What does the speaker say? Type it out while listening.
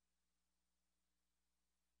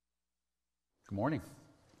Good morning.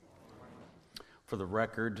 For the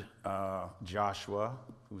record, Joshua,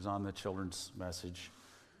 who's on the children's message,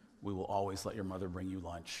 we will always let your mother bring you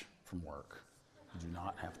lunch from work. You do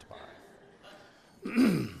not have to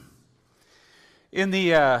buy. In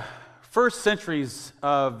the first centuries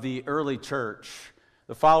of the early church,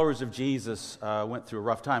 the followers of Jesus went through a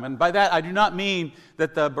rough time. And by that, I do not mean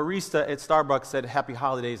that the barista at Starbucks said Happy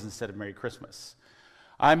Holidays instead of Merry Christmas.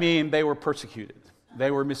 I mean they were persecuted. They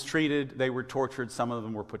were mistreated. They were tortured. Some of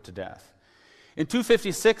them were put to death. In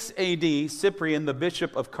 256 A.D., Cyprian, the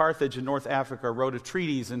bishop of Carthage in North Africa, wrote a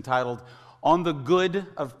treatise entitled On the Good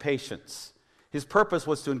of Patience. His purpose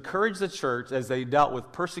was to encourage the church as they dealt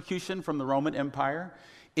with persecution from the Roman Empire,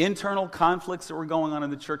 internal conflicts that were going on in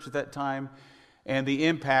the church at that time, and the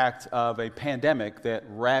impact of a pandemic that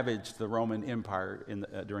ravaged the Roman Empire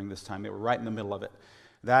during this time. They were right in the middle of it.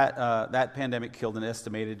 That pandemic killed an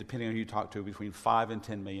estimated, depending on who you talk to, between 5 and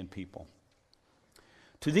 10 million people.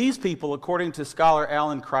 To these people, according to scholar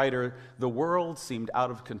Alan Kreider, the world seemed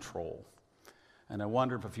out of control. And I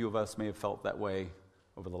wonder if a few of us may have felt that way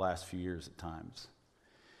over the last few years at times.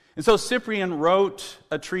 And so Cyprian wrote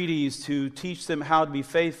a treatise to teach them how to be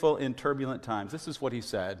faithful in turbulent times. This is what he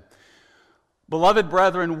said. Beloved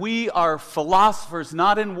brethren, we are philosophers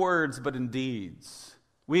not in words but in deeds.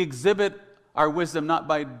 We exhibit our wisdom not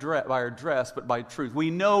by our dress but by truth. We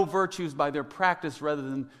know virtues by their practice rather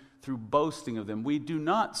than through boasting of them. We do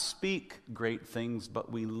not speak great things,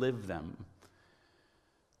 but we live them.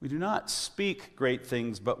 We do not speak great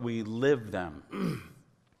things, but we live them.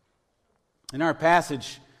 In our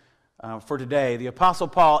passage for today, the Apostle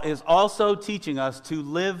Paul is also teaching us to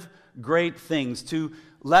live great things, to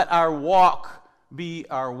let our walk be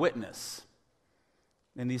our witness.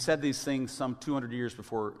 And he said these things some 200 years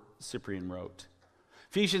before Cyprian wrote.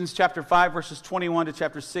 Ephesians chapter 5, verses 21 to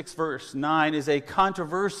chapter 6, verse 9 is a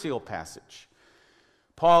controversial passage.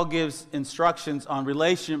 Paul gives instructions on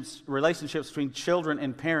relationships between children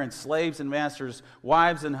and parents, slaves and masters,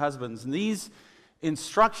 wives and husbands. And these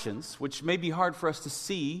instructions, which may be hard for us to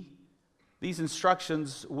see, these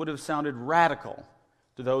instructions would have sounded radical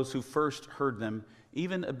to those who first heard them,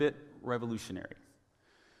 even a bit revolutionary.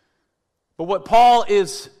 But what Paul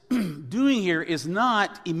is doing here is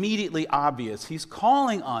not immediately obvious. He's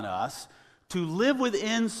calling on us to live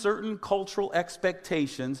within certain cultural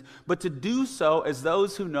expectations, but to do so as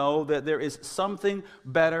those who know that there is something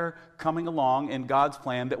better coming along in God's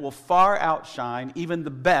plan that will far outshine even the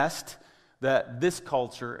best that this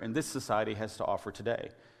culture and this society has to offer today.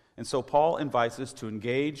 And so Paul invites us to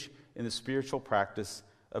engage in the spiritual practice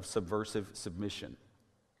of subversive submission.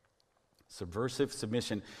 Subversive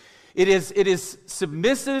submission. It is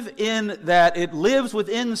submissive in that it lives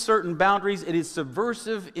within certain boundaries. It is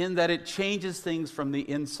subversive in that it changes things from the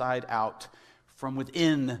inside out, from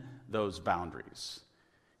within those boundaries.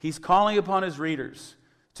 He's calling upon his readers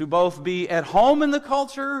to both be at home in the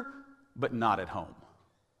culture, but not at home.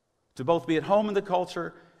 To both be at home in the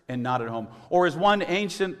culture and not at home. Or as one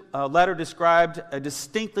ancient letter described, a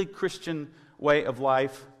distinctly Christian way of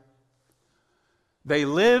life. They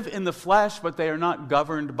live in the flesh, but they are not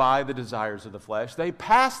governed by the desires of the flesh. They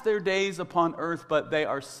pass their days upon earth, but they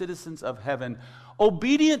are citizens of heaven.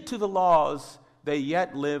 Obedient to the laws, they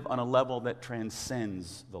yet live on a level that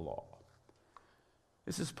transcends the law.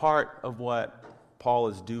 This is part of what Paul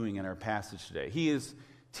is doing in our passage today. He is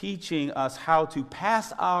teaching us how to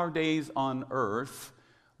pass our days on earth,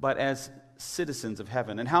 but as citizens of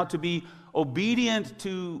heaven, and how to be obedient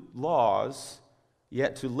to laws,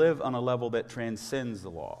 yet to live on a level that transcends the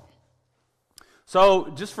law. So,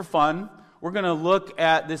 just for fun, we're going to look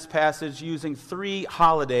at this passage using 3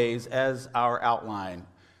 holidays as our outline.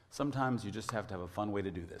 Sometimes you just have to have a fun way to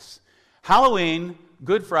do this. Halloween,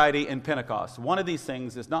 Good Friday, and Pentecost. One of these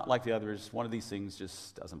things is not like the others. One of these things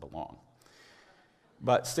just doesn't belong.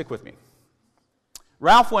 But stick with me.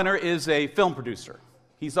 Ralph Winter is a film producer.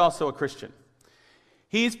 He's also a Christian.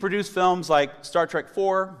 He's produced films like Star Trek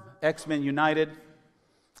IV, X-Men United.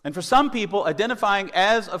 And for some people, identifying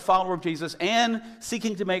as a follower of Jesus and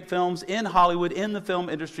seeking to make films in Hollywood, in the film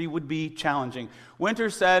industry, would be challenging. Winter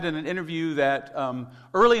said in an interview that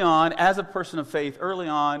early on, as a person of faith, early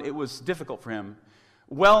on, it was difficult for him.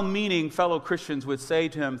 Well-meaning fellow Christians would say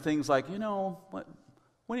to him things like, when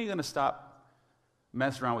are you going to stop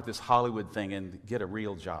messing around with this Hollywood thing and get a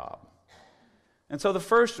real job? And so the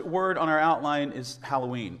first word on our outline is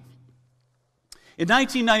Halloween. In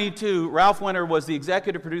 1992, Ralph Winter was the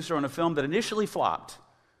executive producer on a film that initially flopped,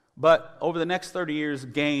 but over the next 30 years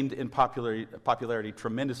gained in popularity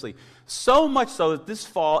tremendously. So much so that this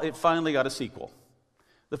fall it finally got a sequel.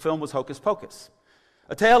 The film was Hocus Pocus.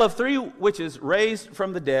 A tale of three witches raised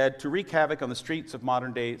from the dead to wreak havoc on the streets of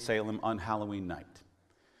modern-day Salem on Halloween night.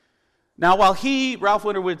 Now, while Ralph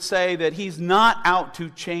Winter, would say that he's not out to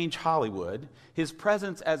change Hollywood, his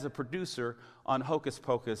presence as a producer on Hocus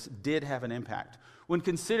Pocus did have an impact. When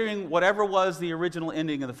considering whatever was the original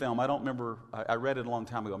ending of the film, I don't remember, I read it a long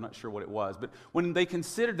time ago, I'm not sure what it was, but when they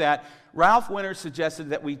considered that, Ralph Winter suggested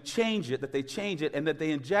that we change it, that they change it, and that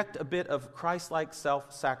they inject a bit of Christ-like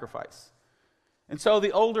self-sacrifice. And so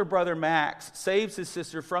the older brother, Max, saves his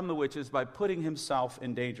sister from the witches by putting himself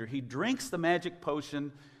in danger. He drinks the magic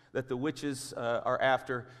potion that the witches are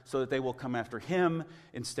after so that they will come after him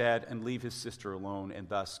instead and leave his sister alone, and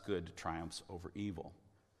thus good triumphs over evil.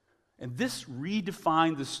 And this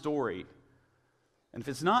redefined the story. And if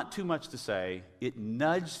it's not too much to say, it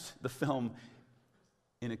nudged the film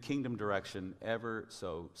in a kingdom direction ever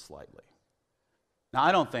so slightly. Now,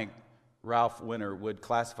 I don't think Ralph Winter would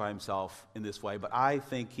classify himself in this way, but I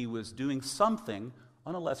think he was doing something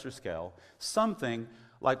on a lesser scale, something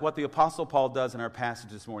like what the Apostle Paul does in our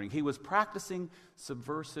passage this morning. He was practicing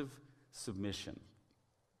subversive submission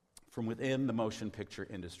from within the motion picture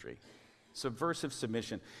industry. Subversive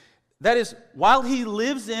submission. That is, while he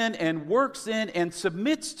lives in and works in and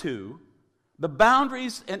submits to the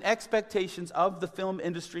boundaries and expectations of the film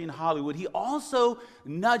industry in Hollywood, he also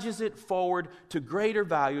nudges it forward to greater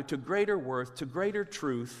value, to greater worth, to greater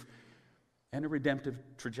truth, and a redemptive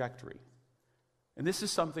trajectory. And this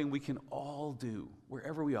is something we can all do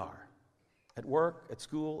wherever we are, at work, at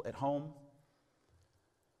school, at home.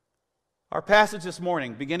 Our passage this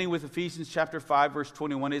morning, beginning with Ephesians chapter 5, verse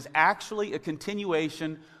 21, is actually a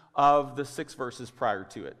continuation of the 6 verses prior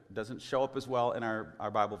to it. It doesn't show up as well in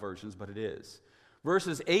our Bible versions, but it is.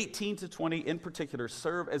 Verses 18 to 20 in particular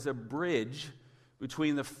serve as a bridge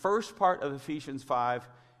between the first part of Ephesians 5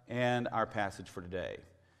 and our passage for today.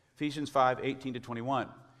 Ephesians 5, 18 to 21.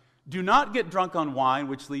 Do not get drunk on wine,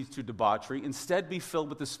 which leads to debauchery. Instead, be filled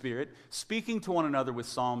with the Spirit, speaking to one another with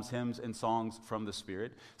psalms, hymns, and songs from the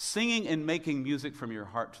Spirit, singing and making music from your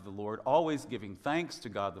heart to the Lord, always giving thanks to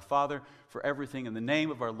God the Father for everything in the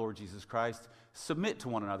name of our Lord Jesus Christ. Submit to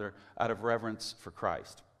one another out of reverence for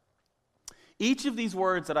Christ. Each of these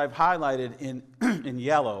words that I've highlighted in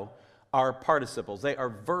yellow are participles. They are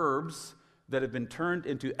verbs that have been turned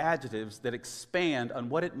into adjectives that expand on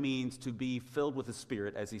what it means to be filled with the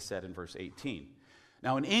Spirit, as he said in verse 18.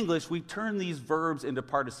 Now, in English, we turn these verbs into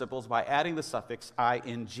participles by adding the suffix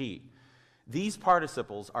ing. These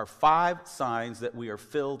participles are 5 signs that we are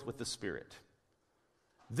filled with the Spirit.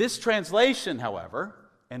 This translation, however,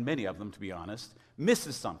 and many of them, to be honest,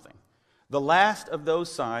 misses something. The last of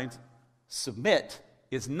those signs, submit,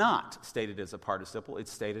 is not stated as a participle,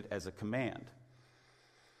 it's stated as a command.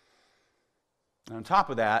 And on top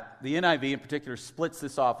of that, the NIV in particular splits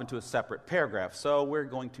this off into a separate paragraph, so we're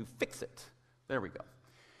going to fix it. There we go.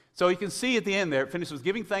 So you can see at the end there, it finishes with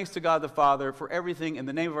giving thanks to God the Father for everything in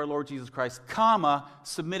the name of our Lord Jesus Christ, comma,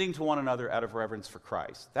 submitting to one another out of reverence for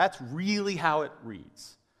Christ. That's really how it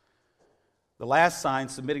reads. The last sign,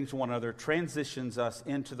 submitting to one another, transitions us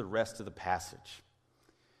into the rest of the passage.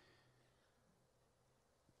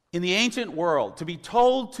 In the ancient world, to be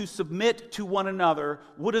told to submit to one another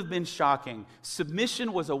would have been shocking.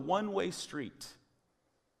 Submission was a one-way street.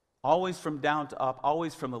 Always from down to up,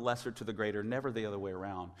 always from the lesser to the greater, never the other way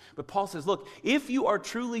around. But Paul says, look, if you are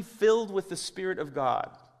truly filled with the Spirit of God,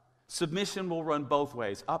 submission will run both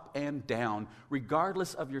ways, up and down,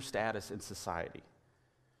 regardless of your status in society.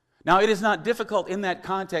 Now, it is not difficult in that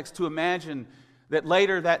context to imagine that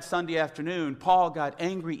later that Sunday afternoon, Paul got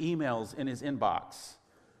angry emails in his inbox.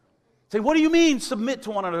 Say, what do you mean submit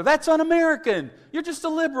to one another? That's un-American. You're just a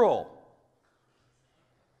liberal.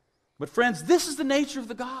 But friends, this is the nature of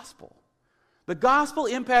the gospel. The gospel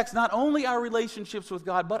impacts not only our relationships with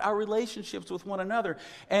God, but our relationships with one another.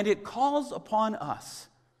 And it calls upon us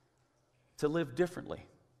to live differently.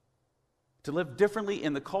 To live differently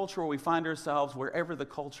in the culture where we find ourselves, wherever the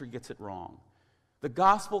culture gets it wrong. The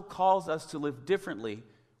gospel calls us to live differently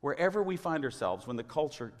wherever we find ourselves when the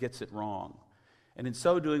culture gets it wrong. And in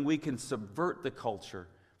so doing, we can subvert the culture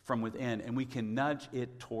from within, and we can nudge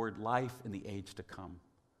it toward life in the age to come.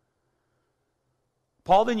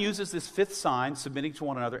 Paul then uses this 5th sign, submitting to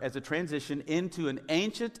one another, as a transition into an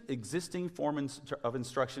ancient existing form of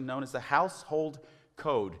instruction known as the household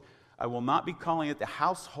code. I will not be calling it the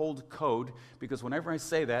household code, because whenever I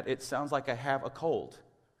say that, it sounds like I have a cold.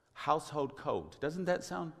 Household code. Doesn't that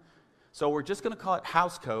sound? So we're just going to call it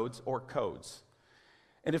house codes or codes.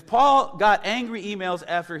 And if Paul got angry emails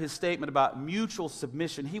after his statement about mutual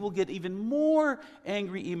submission, he will get even more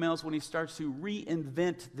angry emails when he starts to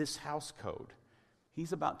reinvent this house code.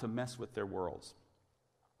 He's about to mess with their worlds.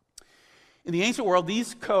 In the ancient world,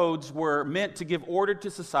 these codes were meant to give order to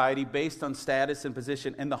society based on status and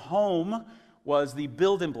position, and the home was the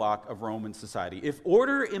building block of Roman society. If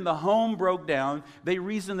order in the home broke down, they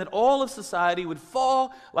reasoned that all of society would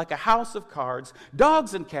fall like a house of cards,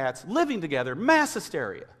 dogs and cats living together, mass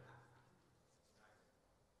hysteria.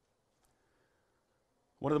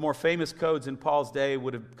 One of the more famous codes in Paul's day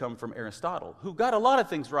would have come from Aristotle, who got a lot of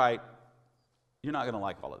things right. You're not going to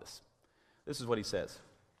like all of this. This is what he says.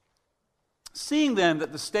 Seeing then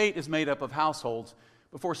that the state is made up of households,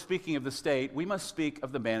 before speaking of the state, we must speak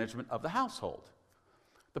of the management of the household.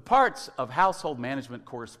 The parts of household management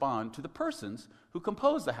correspond to the persons who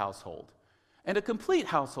compose the household, and a complete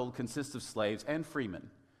household consists of slaves and freemen.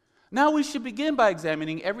 Now we should begin by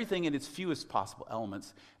examining everything in its fewest possible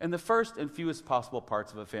elements, and the first and fewest possible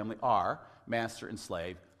parts of a family are master and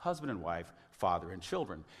slave, husband and wife, father and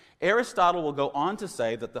children. Aristotle will go on to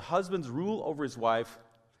say that the husband's rule over his wife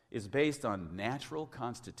is based on natural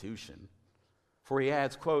constitution. For he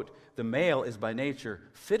adds, quote, the male is by nature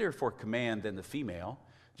fitter for command than the female,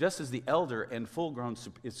 just as the elder and full-grown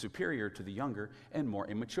is superior to the younger and more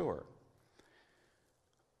immature.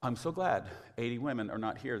 I'm so glad 80 women are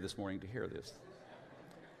not here this morning to hear this.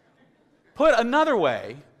 Put another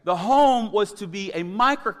way, the home was to be a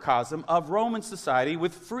microcosm of Roman society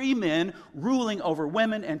with free men ruling over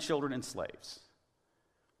women and children and slaves.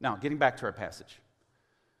 Now, getting back to our passage.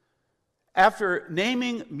 After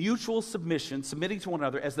naming mutual submission, submitting to one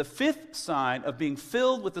another, as the fifth sign of being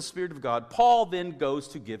filled with the Spirit of God, Paul then goes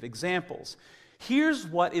to give examples. Here's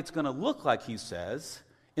what it's going to look like, he says,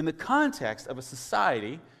 in the context of a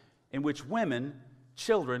society in which women,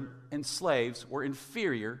 children, and slaves were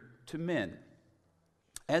inferior to men.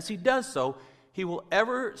 As he does so, he will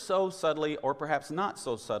ever so subtly, or perhaps not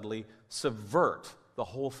so subtly, subvert the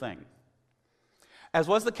whole thing. As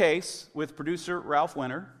was the case with producer Ralph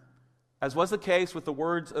Winter, as was the case with the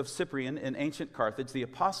words of Cyprian in ancient Carthage, the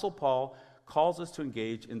Apostle Paul calls us to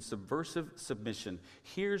engage in subversive submission.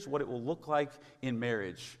 Here's what it will look like in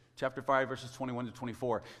marriage. Chapter 5, verses 21 to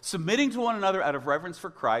 24. Submitting to one another out of reverence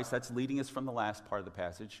for Christ, that's leading us from the last part of the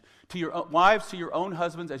passage. To your wives, to your own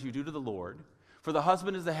husbands, as you do to the Lord. For the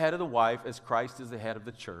husband is the head of the wife, as Christ is the head of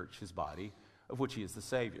the church, his body, of which he is the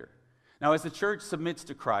Savior. Now, as the church submits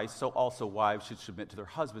to Christ, so also wives should submit to their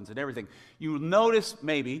husbands and everything. You'll notice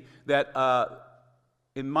maybe that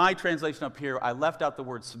in my translation up here, I left out the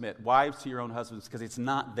word submit, wives to your own husbands, because it's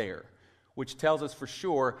not there, which tells us for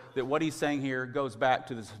sure that what he's saying here goes back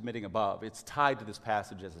to the submitting above. It's tied to this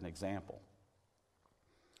passage as an example.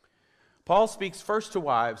 Paul speaks first to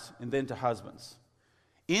wives and then to husbands.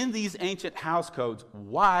 In these ancient house codes,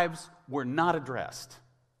 wives were not addressed.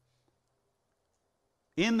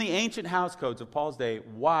 In the ancient house codes of Paul's day,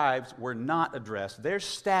 wives were not addressed. Their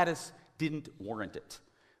status didn't warrant it.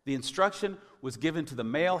 The instruction was given to the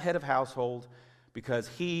male head of household because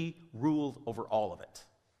he ruled over all of it.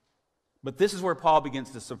 But this is where Paul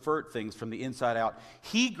begins to subvert things from the inside out.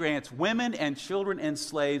 He grants women and children and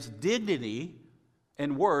slaves dignity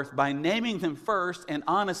and worth by naming them first, and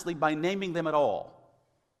honestly, by naming them at all.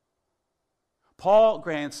 Paul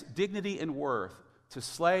grants dignity and worth to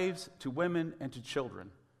slaves, to women, and to children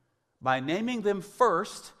by naming them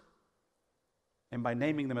first and by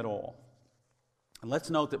naming them at all. And let's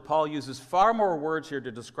note that Paul uses far more words here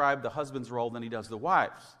to describe the husband's role than he does the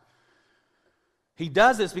wife's. He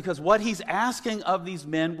does this because what he's asking of these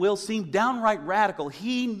men will seem downright radical.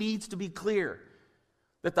 He needs to be clear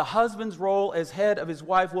that the husband's role as head of his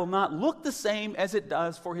wife will not look the same as it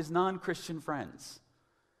does for his non-Christian friends.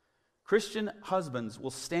 Christian husbands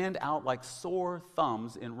will stand out like sore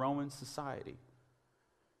thumbs in Roman society.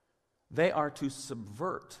 They are to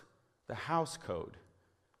subvert the house code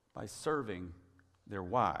by serving their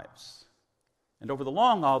wives. And over the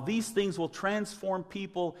long haul, these things will transform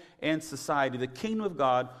people and society. The kingdom of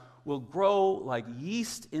God will grow like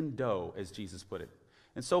yeast in dough, as Jesus put it.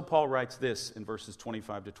 And so Paul writes this in verses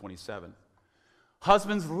 25 to 27.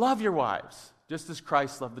 Husbands, love your wives, just as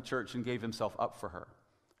Christ loved the church and gave himself up for her,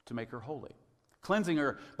 to make her holy, cleansing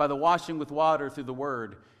her by the washing with water through the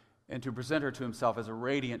word, and to present her to himself as a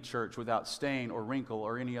radiant church without stain or wrinkle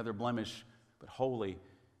or any other blemish, but holy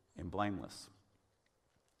and blameless.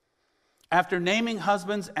 After naming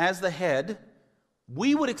husbands as the head,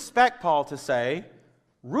 we would expect Paul to say,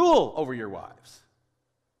 rule over your wives.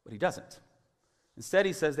 But he doesn't. Instead,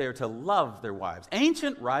 he says they are to love their wives.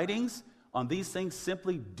 Ancient writings on these things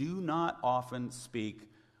simply do not often speak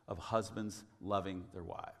of husbands loving their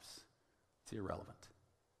wives. It's irrelevant.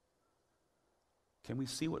 Can we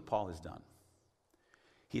see what Paul has done?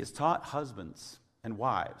 He has taught husbands and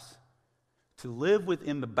wives to live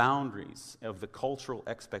within the boundaries of the cultural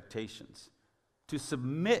expectations, to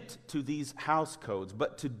submit to these house codes,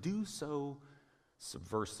 but to do so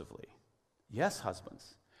subversively. Yes,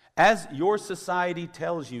 husbands, as your society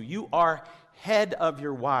tells you, you are head of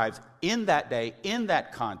your wives in that day, in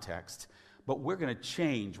that context, but we're going to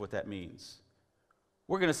change what that means.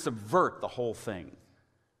 We're going to subvert the whole thing.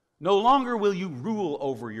 No longer will you rule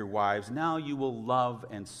over your wives. Now you will love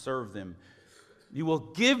and serve them. You will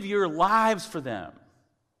give your lives for them,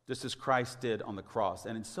 just as Christ did on the cross.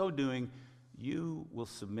 And in so doing, you will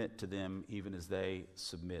submit to them even as they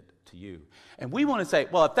submit to you. And we want to say,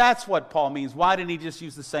 well, if that's what Paul means, why didn't he just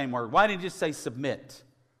use the same word? Why didn't he just say submit?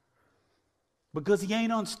 Because he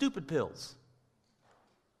ain't on stupid pills.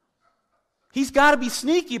 He's got to be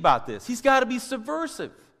sneaky about this. He's got to be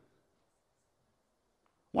subversive.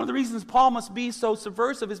 One of the reasons Paul must be so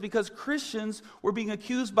subversive is because Christians were being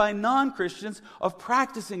accused by non-Christians of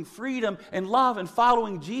practicing freedom and love and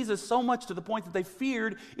following Jesus so much to the point that they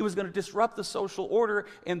feared it was going to disrupt the social order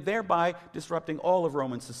and thereby disrupting all of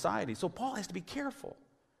Roman society. So Paul has to be careful.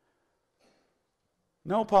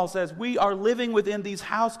 No, Paul says, we are living within these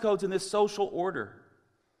house codes in this social order,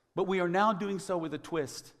 but we are now doing so with a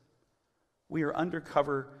twist. We are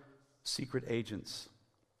undercover secret agents.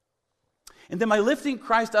 And then by lifting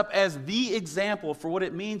Christ up as the example for what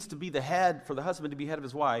it means to be the head, for the husband to be head of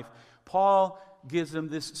his wife, Paul gives them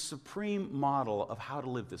this supreme model of how to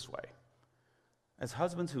live this way. As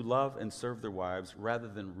husbands who love and serve their wives rather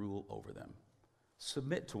than rule over them.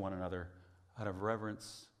 Submit to one another out of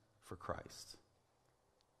reverence for Christ.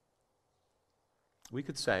 We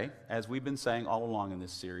could say, as we've been saying all along in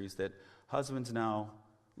this series, that husbands now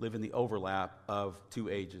live in the overlap of two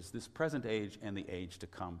ages, this present age and the age to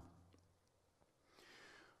come.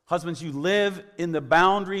 Husbands, you live in the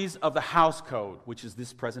boundaries of the house code, which is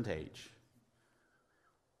this present age,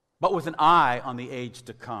 but with an eye on the age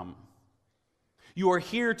to come. You are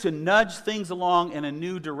here to nudge things along in a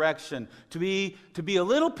new direction, to be a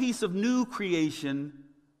little piece of new creation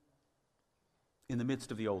in the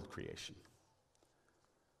midst of the old creation.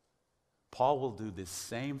 Paul will do this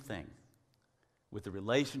same thing with the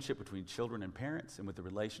relationship between children and parents and with the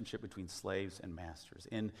relationship between slaves and masters.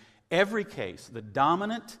 In every case, the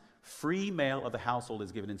dominant free male of the household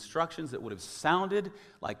is given instructions that would have sounded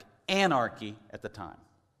like anarchy at the time.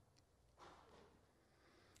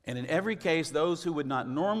 And in every case, those who would not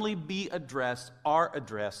normally be addressed are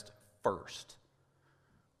addressed first.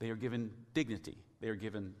 They are given dignity. They are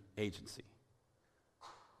given agency.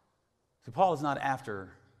 So Paul is not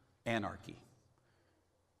after anarchy.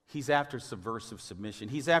 He's after subversive submission.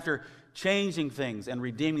 He's after changing things and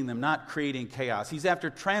redeeming them, not creating chaos. He's after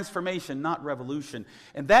transformation, not revolution.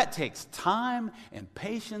 And that takes time and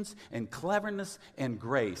patience and cleverness and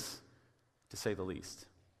grace, to say the least.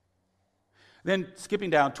 Then, skipping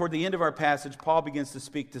down, toward the end of our passage, Paul begins to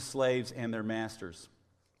speak to slaves and their masters.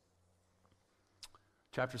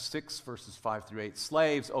 Chapter 6, verses 5 through 8.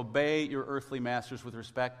 Slaves, obey your earthly masters with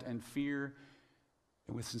respect and fear,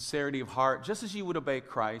 and with sincerity of heart, just as you would obey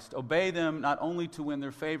Christ. Obey them not only to win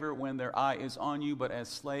their favor when their eye is on you, but as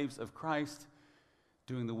slaves of Christ,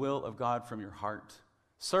 doing the will of God from your heart.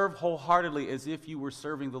 Serve wholeheartedly as if you were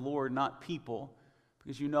serving the Lord, not people,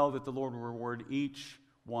 because you know that the Lord will reward each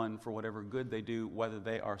one for whatever good they do, whether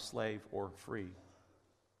they are slave or free.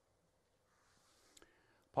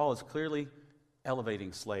 Paul is clearly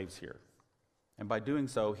elevating slaves here. And by doing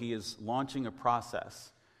so, he is launching a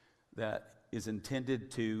process that is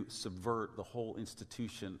intended to subvert the whole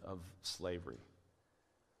institution of slavery.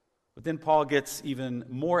 But then Paul gets even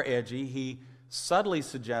more edgy. He subtly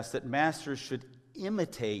suggests that masters should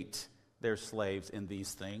imitate their slaves in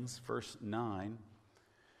these things. Verse 9.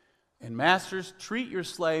 And masters, treat your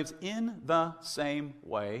slaves in the same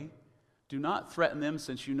way. Do not threaten them,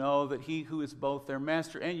 since you know that he who is both their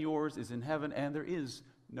master and yours is in heaven, and there is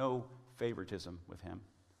no favoritism with him.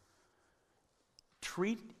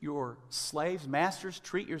 Treat your slaves, masters,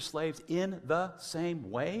 treat your slaves in the same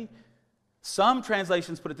way. Some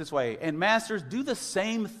translations put it this way, and masters, do the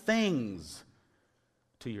same things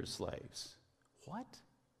to your slaves. What?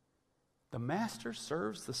 The master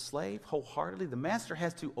serves the slave wholeheartedly? The master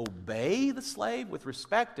has to obey the slave with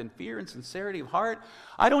respect and fear and sincerity of heart?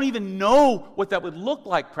 I don't even know what that would look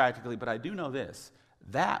like practically, but I do know this.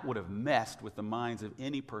 That would have messed with the minds of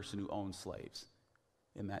any person who owned slaves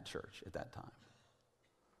in that church at that time.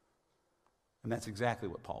 And that's exactly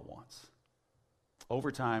what Paul wants.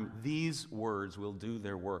 Over time, these words will do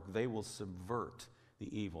their work. They will subvert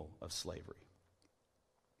the evil of slavery.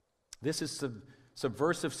 This is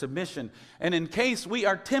subversive submission. And in case we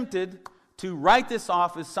are tempted to write this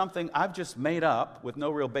off as something I've just made up with no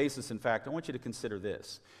real basis in fact, I want you to consider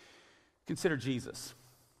this. Consider Jesus.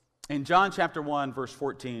 In John chapter 1, verse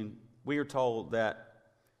 14, we are told that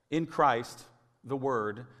in Christ, the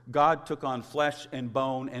Word, God took on flesh and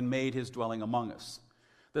bone and made his dwelling among us.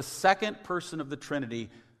 The second person of the Trinity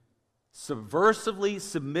subversively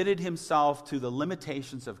submitted himself to the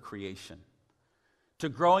limitations of creation, to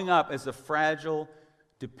growing up as a fragile,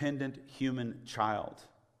 dependent human child.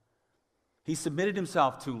 He submitted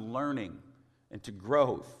himself to learning and to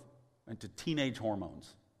growth and to teenage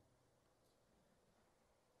hormones.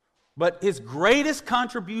 But his greatest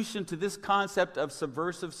contribution to this concept of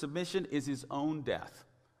subversive submission is his own death.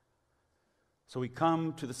 So we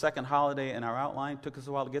come to the second holiday in our outline. Took us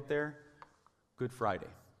a while to get there. Good Friday.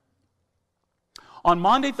 On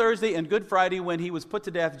Maundy, Thursday, and Good Friday, when he was put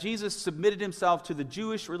to death, Jesus submitted himself to the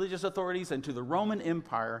Jewish religious authorities and to the Roman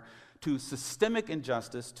Empire, to systemic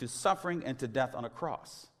injustice, to suffering, and to death on a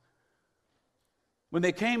cross. When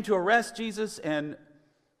they came to arrest Jesus and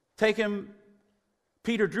take him,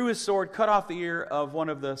 Peter drew his sword, cut off the ear of one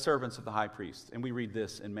of the servants of the high priest. And we read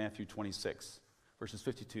this in Matthew 26, verses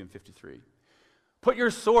 52 and 53. Put your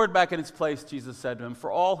sword back in its place, Jesus said to him,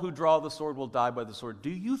 for all who draw the sword will die by the sword. Do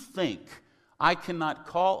you think I cannot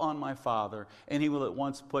call on my Father, and he will at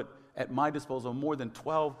once put at my disposal more than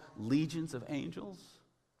 12 legions of angels?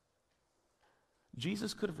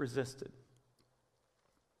 Jesus could have resisted,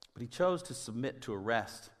 but he chose to submit to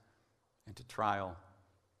arrest and to trial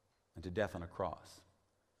and to death on a cross.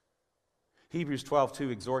 Hebrews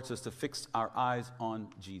 12:2 exhorts us to fix our eyes on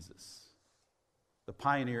Jesus, the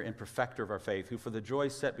pioneer and perfecter of our faith, who for the joy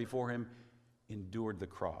set before him endured the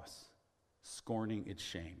cross, scorning its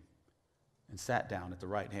shame, and sat down at the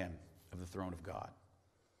right hand of the throne of God.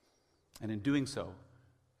 And in doing so,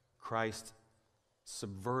 Christ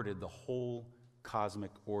subverted the whole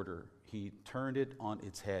cosmic order. He turned it on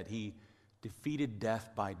its head. He defeated death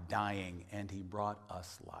by dying, and he brought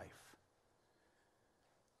us life.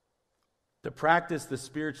 To practice the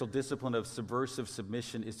spiritual discipline of subversive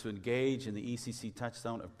submission is to engage in the ECC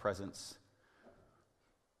touchstone of presence.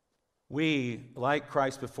 We, like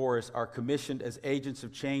Christ before us, are commissioned as agents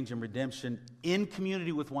of change and redemption in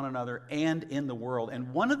community with one another and in the world.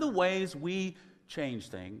 And one of the ways we change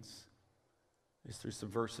things is through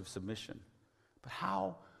subversive submission. But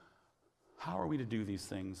how are we to do these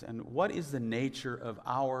things? And what is the nature of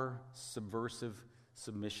our subversive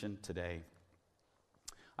submission today?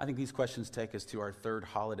 I think these questions take us to our third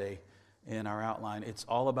holiday in our outline. It's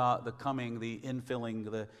all about the coming, the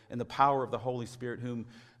infilling, and the power of the Holy Spirit, whom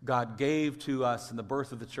God gave to us in the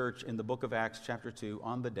birth of the church in the book of Acts chapter 2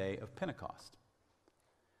 on the day of Pentecost.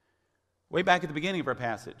 Way back at the beginning of our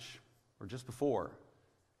passage, or just before,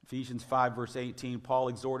 Ephesians 5 verse 18, Paul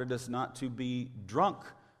exhorted us not to be drunk,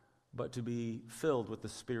 but to be filled with the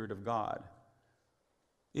Spirit of God.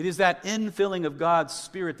 It is that infilling of God's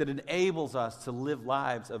Spirit that enables us to live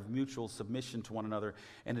lives of mutual submission to one another,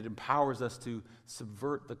 and it empowers us to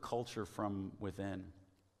subvert the culture from within.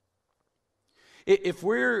 If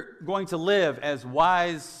we're going to live as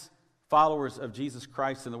wise followers of Jesus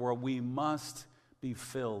Christ in the world, we must be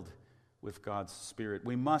filled with God's Spirit.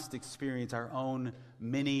 We must experience our own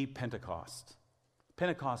mini Pentecost.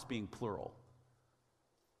 Pentecost being plural.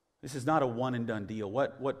 This is not a one-and-done deal.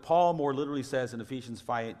 What Paul more literally says in Ephesians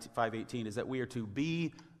 5:18 is that we are to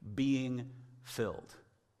be being filled.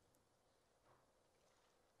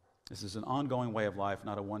 This is an ongoing way of life,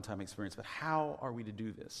 not a one-time experience. But how are we to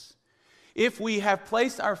do this? If we have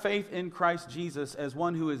placed our faith in Christ Jesus as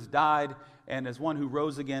one who has died and as one who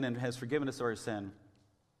rose again and has forgiven us our sin,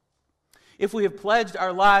 if we have pledged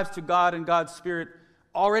our lives to God and God's Spirit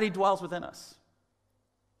already dwells within us,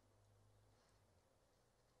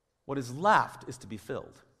 what is left is to be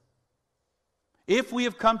filled. If we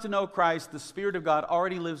have come to know Christ, the Spirit of God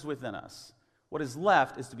already lives within us. What is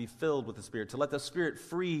left is to be filled with the Spirit, to let the Spirit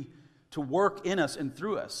free to work in us and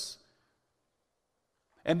through us.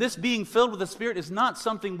 And this being filled with the Spirit is not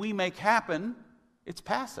something we make happen. It's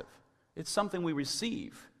passive. It's something we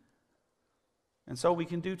receive. And so we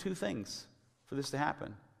can do two things for this to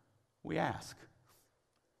happen. We ask.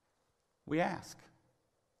 We ask.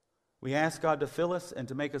 We ask God to fill us and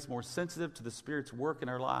to make us more sensitive to the Spirit's work in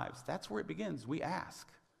our lives. That's where it begins. We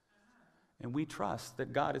ask. And we trust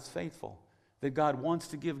that God is faithful, that God wants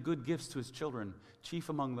to give good gifts to his children, chief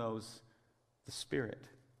among those, the Spirit.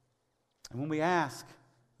 And when we ask,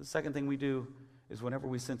 the second thing we do is whenever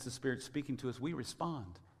we sense the Spirit speaking to us, we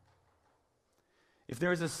respond. If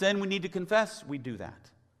there is a sin we need to confess, we do that.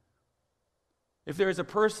 If there is a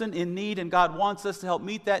person in need and God wants us to help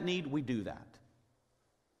meet that need, we do that.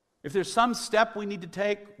 If there's some step we need to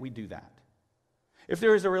take, we do that. If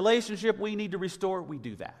there is a relationship we need to restore, we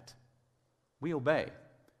do that. We obey.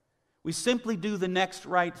 We simply do the next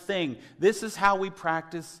right thing. This is how we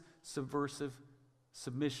practice subversive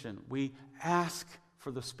submission. We ask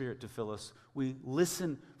for the Spirit to fill us. We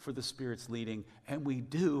listen for the Spirit's leading, and we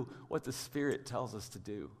do what the Spirit tells us to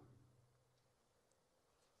do.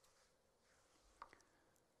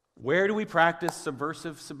 Where do we practice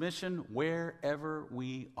subversive submission? Wherever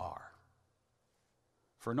we are.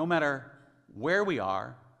 For no matter where we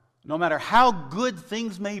are, no matter how good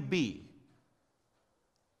things may be,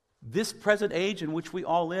 this present age in which we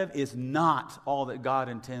all live is not all that God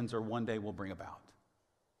intends or one day will bring about.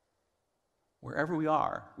 Wherever we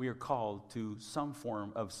are called to some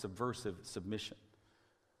form of subversive submission.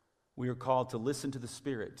 We are called to listen to the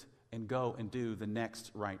Spirit and go and do the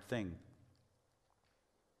next right thing.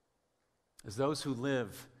 As those who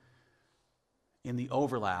live in the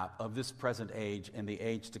overlap of this present age and the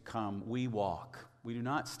age to come, we walk. We do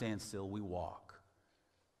not stand still, we walk.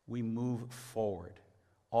 We move forward,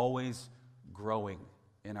 always growing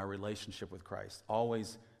in our relationship with Christ,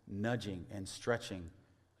 always nudging and stretching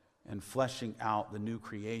and fleshing out the new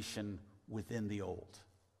creation within the old.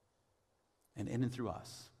 And in and through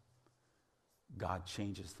us, God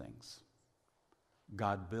changes things.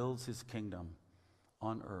 God builds his kingdom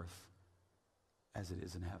on earth as it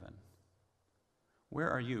is in heaven. Where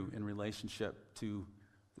are you in relationship to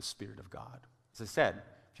the Spirit of God? As I said,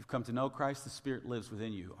 if you've come to know Christ, the Spirit lives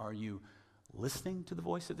within you. Are you listening to the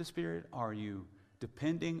voice of the Spirit? Are you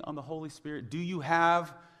depending on the Holy Spirit? Do you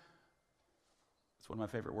have, it's one of my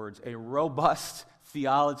favorite words, a robust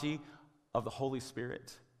theology of the Holy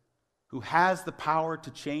Spirit who has the power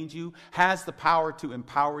to change you, has the power to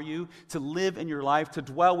empower you, to live in your life, to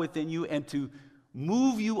dwell within you, and to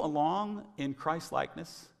move you along in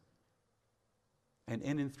Christ-likeness, and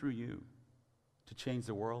in and through you to change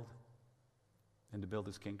the world and to build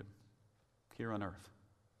his kingdom here on earth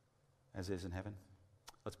as it is in heaven?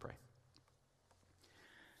 Let's pray.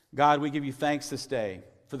 God, we give you thanks this day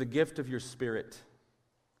for the gift of your Spirit.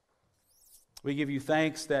 We give you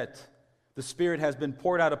thanks that the Spirit has been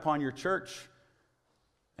poured out upon your church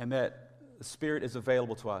and that the Spirit is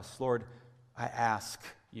available to us. Lord, I ask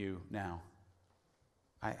you now,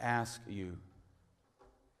 I ask you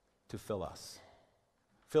to fill us.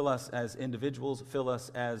 Fill us as individuals, fill us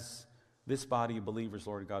as this body of believers,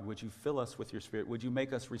 Lord God. Would you fill us with your Spirit? Would you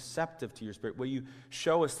make us receptive to your Spirit? Will you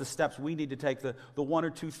show us the steps we need to take, the one or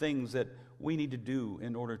two things that we need to do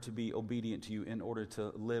in order to be obedient to you, in order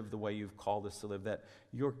to live the way you've called us to live, that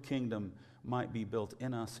your kingdom might be built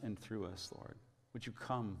in us and through us, Lord. Would you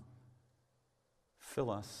come, fill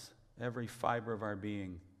us, every fiber of our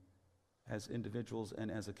being, as individuals and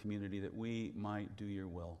as a community, that we might do your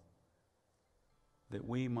will, that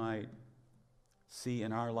we might see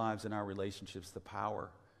in our lives and our relationships the power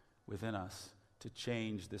within us to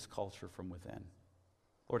change this culture from within.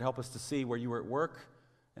 Lord, help us to see where you are at work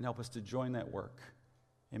and help us to join that work.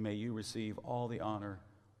 And may you receive all the honor,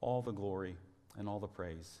 all the glory, and all the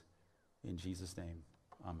praise. In Jesus' name,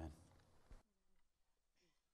 amen.